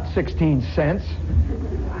be about 16 cents.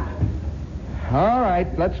 All right,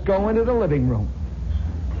 let's go into the living room.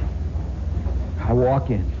 I walk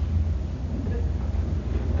in.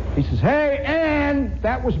 He says, hey, Ann,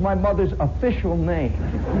 that was my mother's official name.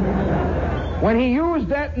 When he used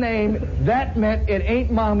that name, that meant it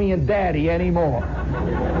ain't Mommy and Daddy anymore.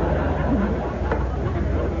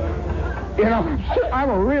 You know, I'm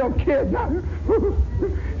a real kid.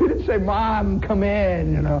 He didn't say, Mom, come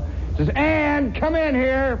in, you know. He says, Ann, come in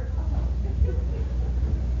here.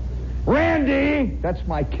 Randy, that's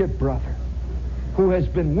my kid brother, who has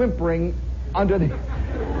been whimpering under the...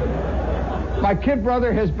 My kid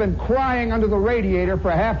brother has been crying under the radiator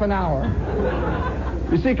for half an hour.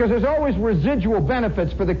 You see, because there's always residual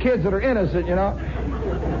benefits for the kids that are innocent, you know.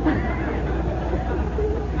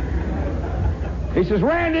 He says,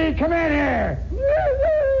 Randy, come in here.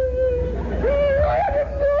 I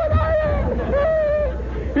didn't do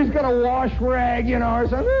it. He's got a wash rag, you know, or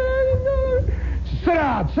something. Sit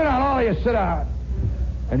down, all of you, sit down.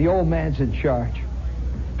 And the old man's in charge.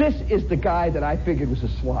 This is the guy that I figured was a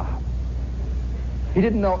slob. He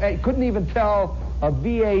didn't know, he couldn't even tell a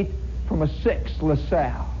V8 from a 6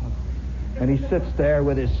 LaSalle. And he sits there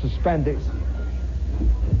with his suspenders.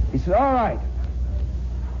 He said, all right,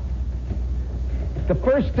 the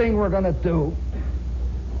first thing we're going to do,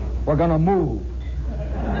 we're going to move.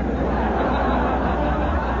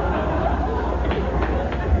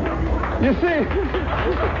 You see,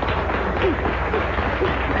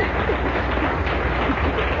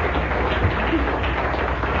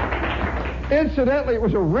 Incidentally, it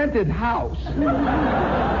was a rented house.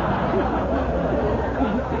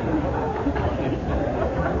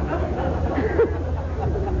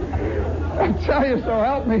 I tell you, so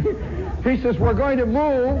help me. He says, we're going to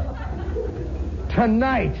move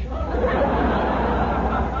tonight.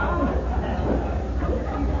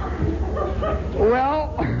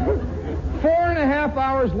 Well, 4.5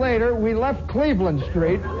 hours later, we left Cleveland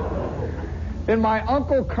Street in my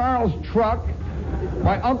Uncle Carl's truck,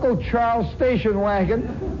 my Uncle Charles station wagon,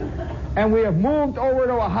 and we have moved over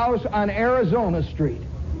to a house on Arizona Street.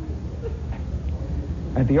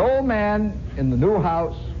 And the old man in the new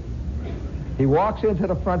house, he walks into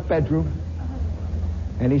the front bedroom,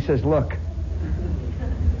 and he says, look,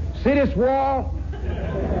 see this wall?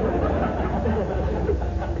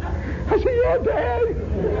 I said, yeah, Dad.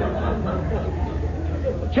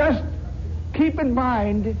 Just keep in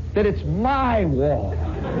mind that it's my wall.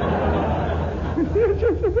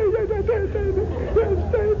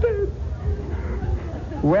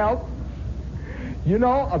 Well, you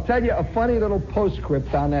know, I'll tell you a funny little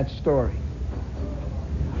postscript on that story.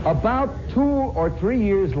 About 2 or 3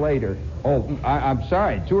 years later, I'm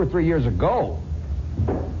sorry, 2 or 3 years ago,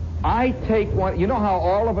 I take one. You know how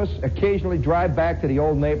all of us occasionally drive back to the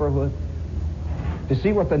old neighborhood to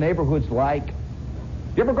see what the neighborhood's like?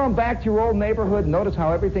 You ever gone back to your old neighborhood and notice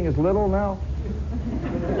how everything is little now?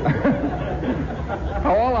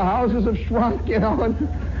 How all the houses have shrunk, you know, and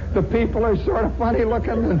the people are sort of funny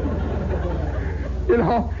looking, and, you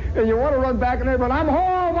know, and you want to run back in there, but I'm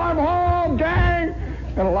home, gang!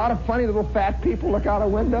 And a lot of funny little fat people look out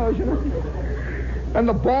of windows, you know. And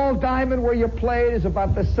the ball diamond where you played is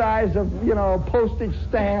about the size of, you know, a postage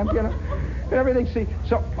stamp, you know. And everything, see.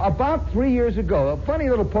 So about 3 years ago, a funny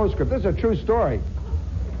little postscript. This is a true story.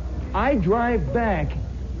 I drive back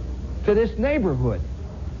to this neighborhood.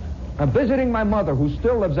 I'm visiting my mother, who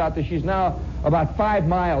still lives out there. She's now about 5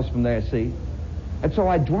 miles from there, see. And so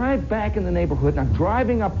I drive back in the neighborhood, and I'm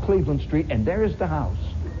driving up Cleveland Street, and there's the house.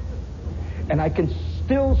 And I can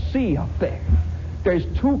still see up there. There's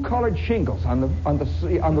 2 colored shingles on the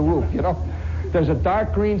roof, you know. There's a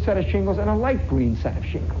dark green set of shingles and a light green set of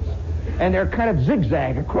shingles. And they're kind of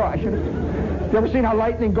zigzag across. You know? You ever seen how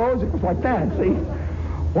lightning goes? It goes like that, see?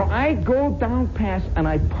 Well, I go down past and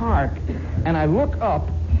I park and I look up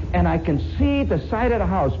and I can see the side of the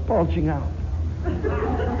house bulging out.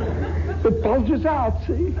 It bulges out,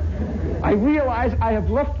 see? I realize I have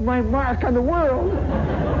left my mark on the world.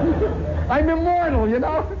 I'm immortal, you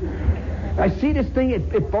know? I see this thing,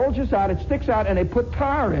 it bulges out, it sticks out, and they put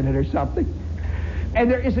tar in it or something. And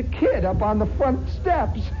there is a kid up on the front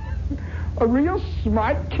steps. A real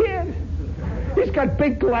smart kid. He's got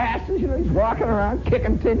big glasses, you know, he's walking around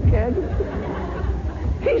kicking tin cans.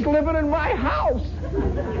 He's living in my house.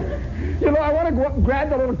 You know, I want to go up and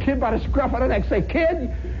grab the little kid by the scruff of the neck and say, kid,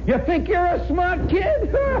 you think you're a smart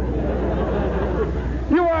kid?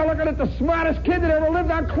 You are looking at the smartest kid that ever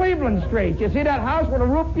lived on Cleveland Street. You see that house with a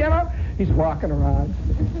roof, you know? He's walking around.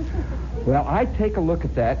 Well, I take a look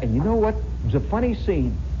at that, and you know what? It was a funny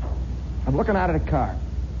scene. I'm looking out of the car,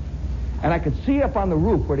 and I could see up on the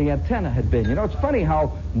roof where the antenna had been. You know, it's funny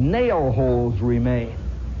how nail holes remain.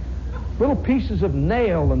 Little pieces of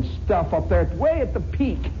nail and stuff up there, way at the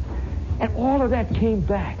peak. And all of that came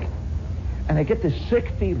back. And I get this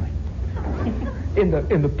sick feeling in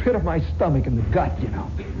the pit of my stomach, in the gut, you know.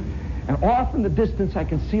 And off in the distance, I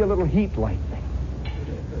can see a little heat lightning.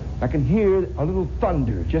 I can hear a little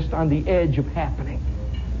thunder just on the edge of happening.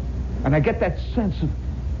 And I get that sense of,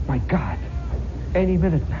 my God, any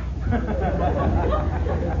minute now.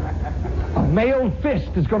 A mailed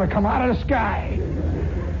fist is going to come out of the sky.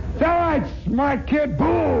 It's all right, smart kid,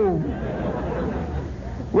 boom!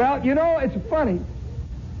 Well, you know, it's funny.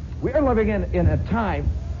 We're living in a time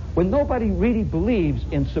when nobody really believes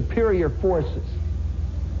in superior forces.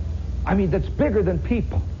 I mean, that's bigger than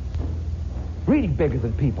people. Really bigger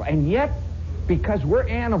than people. And yet, because we're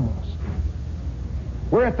animals,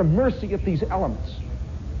 we're at the mercy of these elements.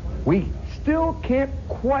 We still can't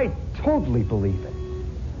quite totally believe it.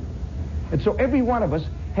 And so every one of us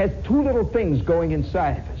has 2 little things going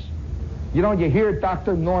inside of us. You know, you hear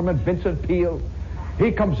Dr. Norman Vincent Peale.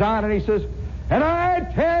 He comes on and he says, and I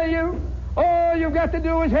tell you, all you've got to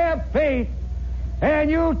do is have faith. And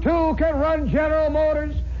you too can run General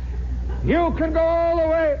Motors. You can go all the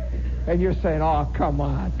way. And you're saying, oh, come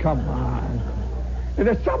on. And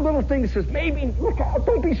there's some little thing that says, maybe, look out,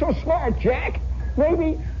 don't be so smart, Jack.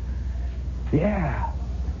 Maybe. Yeah.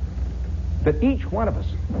 But each one of us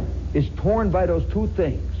is torn by those 2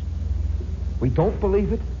 things. We don't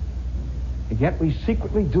believe it, And yet we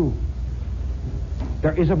secretly do.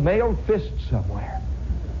 There is a mailed fist somewhere.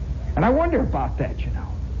 And I wonder about that, you know.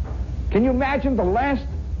 Can you imagine the last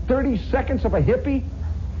 30 seconds of a hippie?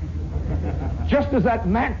 Just as that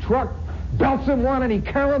Mack truck belts him one and he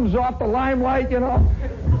caroms off the Limelight, you know.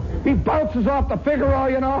 He bounces off the Figaro,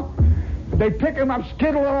 you know. They pick him up,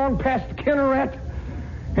 skittle along past the Kinneret,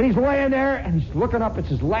 and he's laying there and he's looking up. It's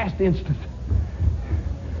his last instant.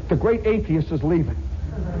 The great atheist is leaving.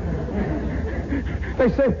 They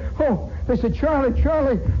say,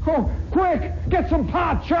 Charlie, oh, quick, get some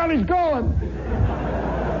pot. Charlie's going.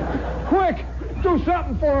 Quick, do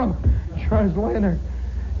something for him. Charlie's laying there.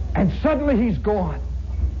 And suddenly he's gone.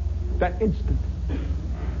 That instant.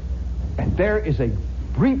 And there is a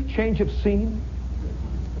brief change of scene.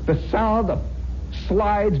 The sound of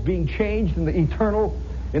slides being changed in the eternal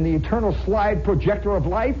slide projector of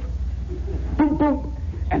life. Boom, boom.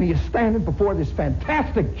 And he is standing before this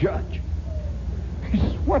fantastic judge. He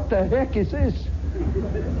says, what the heck is this?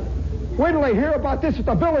 Wait till they hear about this at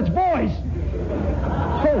the Village Voice.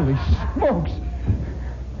 Holy smokes.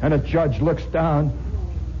 And a judge looks down.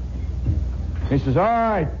 He says, all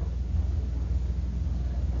right.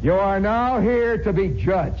 You are now here to be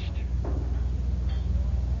judged.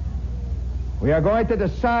 We are going to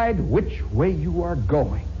decide which way you are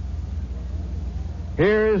going.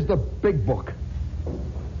 Here is the big book.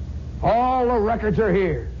 All the records are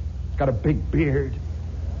here. He's got a big beard.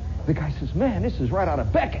 The guy says, man, this is right out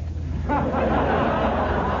of Beckett.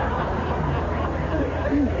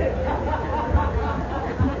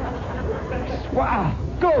 Wow.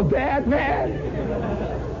 Go, Dad, man.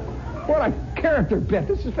 What a character bit.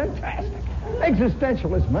 This is fantastic.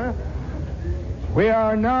 Existentialism, huh? We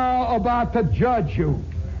are now about to judge you.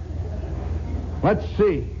 Let's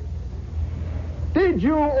see. Did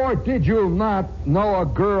you or did you not know a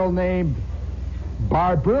girl named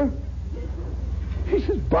Barbara? He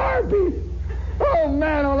says, Barbie? Oh,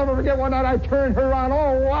 man, I'll never forget one night I turned her on.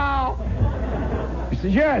 Oh, wow. He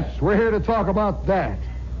says, yes, we're here to talk about that.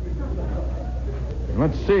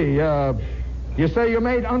 Let's see. You say you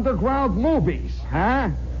made underground movies, huh?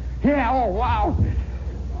 Yeah, oh, wow.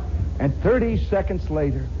 And 30 seconds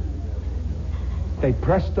later, they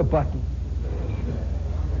press the button,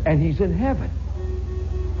 and he's in heaven.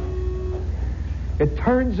 It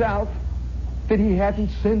turns out that he hadn't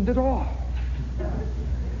sinned at all.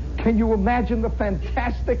 Can you imagine the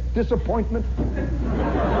fantastic disappointment?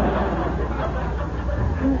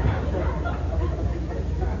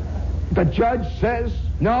 The judge says,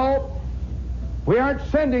 no, we aren't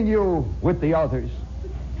sending you with the others.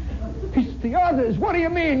 He says, the others? What do you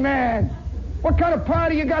mean, man? What kind of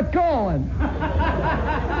party you got going?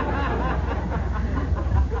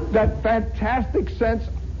 That fantastic sense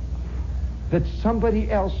that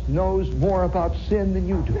somebody else knows more about sin than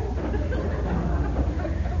you do.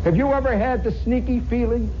 Have you ever had the sneaky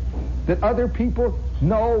feeling that other people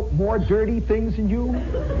know more dirty things than you?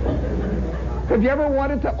 Have you ever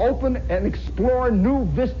wanted to open and explore new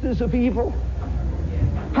vistas of evil?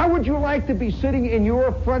 How would you like to be sitting in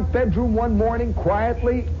your front bedroom one morning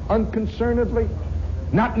quietly, unconcernedly,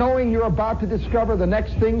 not knowing you're about to discover the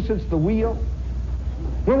next thing since the wheel?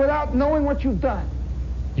 Well, without knowing what you've done,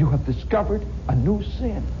 you have discovered a new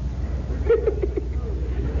sin.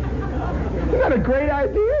 Isn't that a great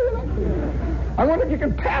idea? I wonder if you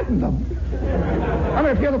can patent them. I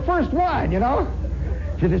mean, if you're the first one, you know,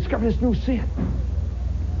 to discover this new sin.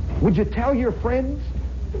 Would you tell your friends?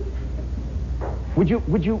 Would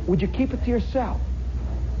you keep it to yourself?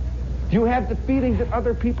 Do you have the feeling that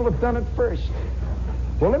other people have done it first?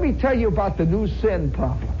 Well, let me tell you about the new sin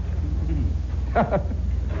problem.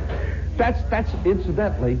 That's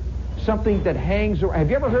incidentally something that hangs around. Have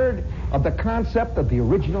you ever heard of the concept of the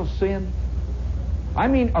original sin? I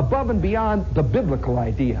mean, above and beyond the biblical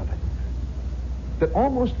idea of it. That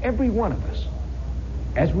almost every one of us,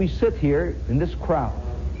 as we sit here in this crowd,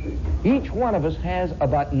 each one of us has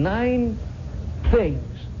about 9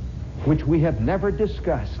 things which we have never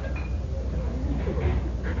discussed.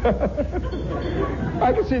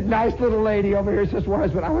 I can see a nice little lady over here says, well,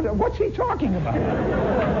 husband, I wonder, what's he talking about?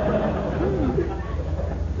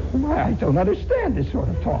 I don't understand this sort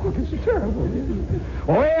of talk. It's terrible.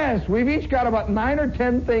 Oh, yes, we've each got about 9 or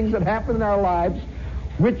 10 things that happen in our lives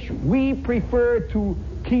which we prefer to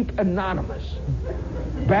keep anonymous.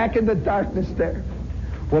 Back in the darkness there.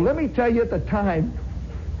 Well, let me tell you, at the time,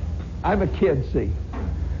 I'm a kid, see.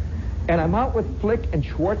 And I'm out with Flick and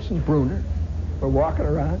Schwartz and Bruner. We're walking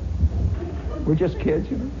around. We're just kids,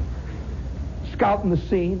 you know. Scouting the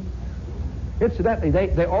scene. Incidentally,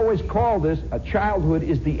 they always call this, childhood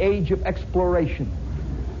is the age of exploration.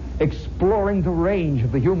 Exploring the range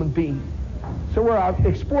of the human being. So we're out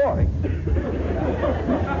exploring.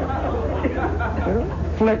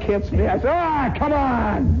 Flick hits me. I say, come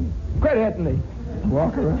on. Quit hitting me.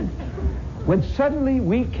 Walk around. When suddenly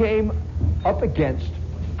we came up against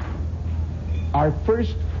our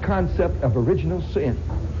first concept of original sin.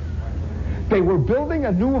 They were building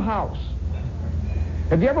a new house.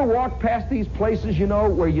 Have you ever walked past these places,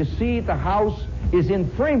 where you see the house is in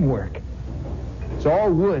framework? It's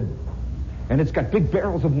all wood. And it's got big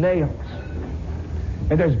barrels of nails.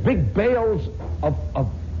 And there's big bales of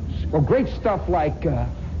great stuff like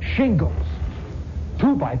shingles,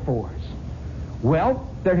 2x4s. Well,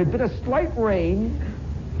 there had been a slight rain,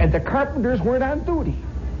 and the carpenters weren't on duty.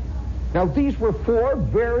 Now, these were 4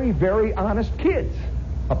 very, very honest kids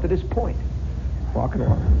up to this point. Walking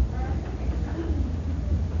along.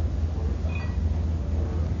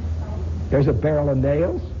 There's a barrel of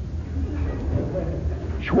nails.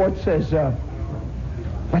 Schwartz says,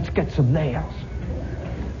 let's get some nails.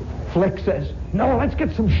 Flick says, no, let's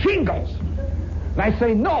get some shingles. And I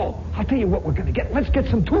say, no, I'll tell you what we're going to get. Let's get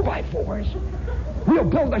some 2x4s. We'll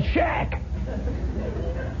build a shack.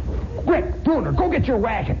 Quick, Bruner, go get your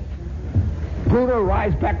wagon. Bruner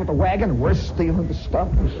rides back with the wagon, and we're stealing the stuff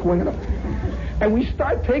and swinging it. And we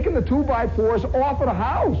start taking the 2x4s off of the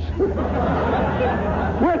house.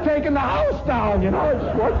 We're taking the house down, It's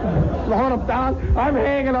throwing them down. I'm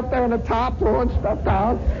hanging up there on the top, throwing stuff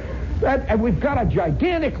down. And we've got a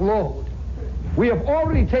gigantic load. We have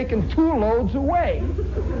already taken 2 loads away.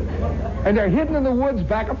 And they're hidden in the woods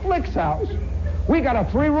back of Flick's house. We got a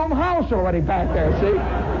 3-room house already back there, see?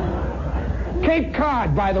 Cape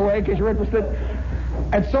Cod, by the way, in case you're interested.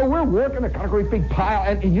 And so we're working, got a great big pile.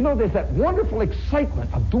 And there's that wonderful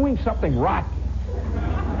excitement of doing something rotten.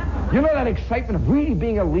 That excitement of really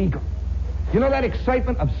being illegal. That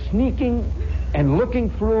excitement of sneaking and looking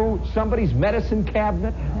through somebody's medicine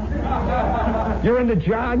cabinet. You're in the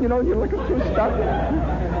John, you're looking through stuff.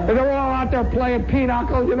 And they're all out there playing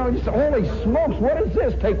pinochle, you say, holy smokes, what is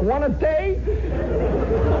this? Take 1 a day?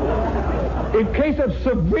 In case of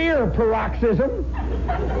severe paroxysm,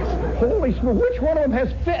 holy smokes, which one of them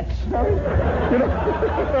has fits?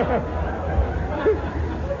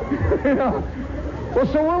 Well,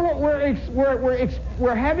 so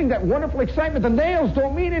we're having that wonderful excitement. The nails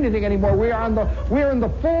don't mean anything anymore. We're in the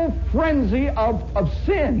full frenzy of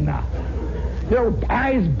sin now.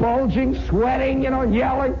 Eyes bulging, sweating,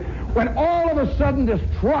 yelling. When all of a sudden this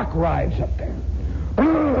truck arrives up there,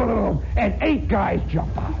 and 8 guys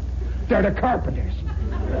jump out. They're the carpenters.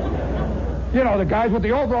 The guys with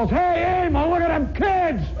the overalls. Hey, Emma, look at them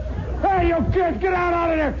kids! Hey, you kids, get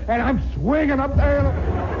out of there! And I'm swinging up there.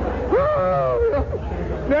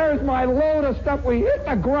 There's my load of stuff. We hit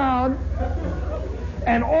the ground,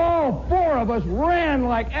 and all 4 of us ran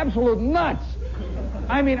like absolute nuts.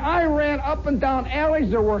 I mean, I ran up and down alleys.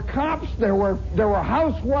 There were cops. There were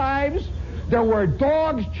housewives. There were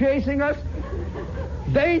dogs chasing us.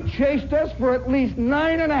 They chased us for at least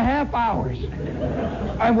 9.5 hours.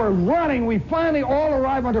 And we're running. We finally all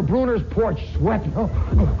arrive under Bruner's porch, sweating.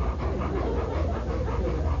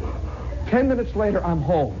 10 minutes later, I'm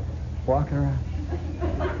home, walking around.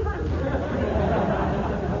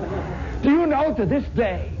 Do you know, to this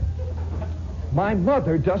day, my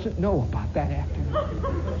mother doesn't know about that afternoon.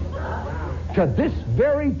 To this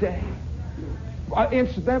very day.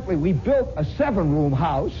 Incidentally, we built a 7-room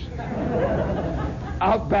house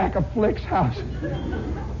out back of Flick's house.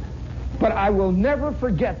 But I will never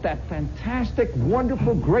forget that fantastic,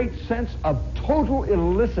 wonderful, great sense of total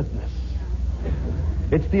illicitness.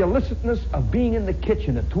 It's the illicitness of being in the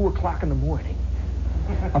kitchen at 2 o'clock in the morning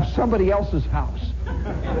of somebody else's house.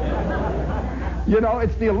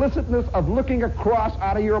 It's the illicitness of looking across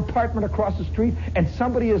out of your apartment across the street and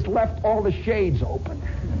somebody has left all the shades open.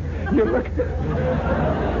 You look,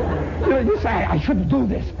 you say, I shouldn't do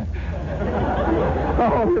this.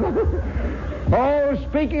 Oh,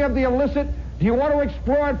 speaking of the illicit, do you want to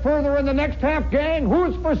explore it further in the next half, gang?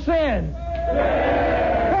 Who's for sin? Hey!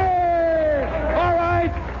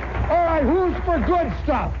 All right, who's for good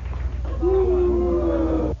stuff?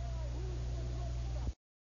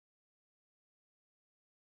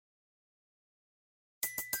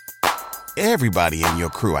 Everybody in your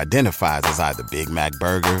crew identifies as either Big Mac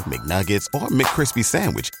Burger, McNuggets, or McCrispy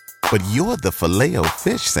Sandwich. But you're the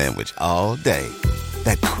Filet-O-Fish Sandwich all day.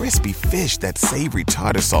 That crispy fish, that savory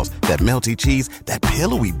tartar sauce, that melty cheese, that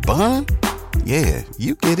pillowy bun. Yeah,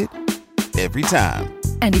 you get it. Every time.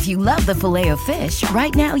 And if you love the Filet-O-Fish,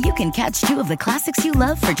 right now you can catch 2 of the classics you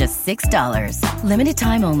love for just $6. Limited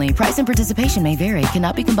time only. Price and participation may vary.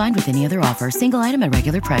 Cannot be combined with any other offer. Single item at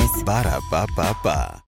regular price. Ba-da-ba-ba-ba.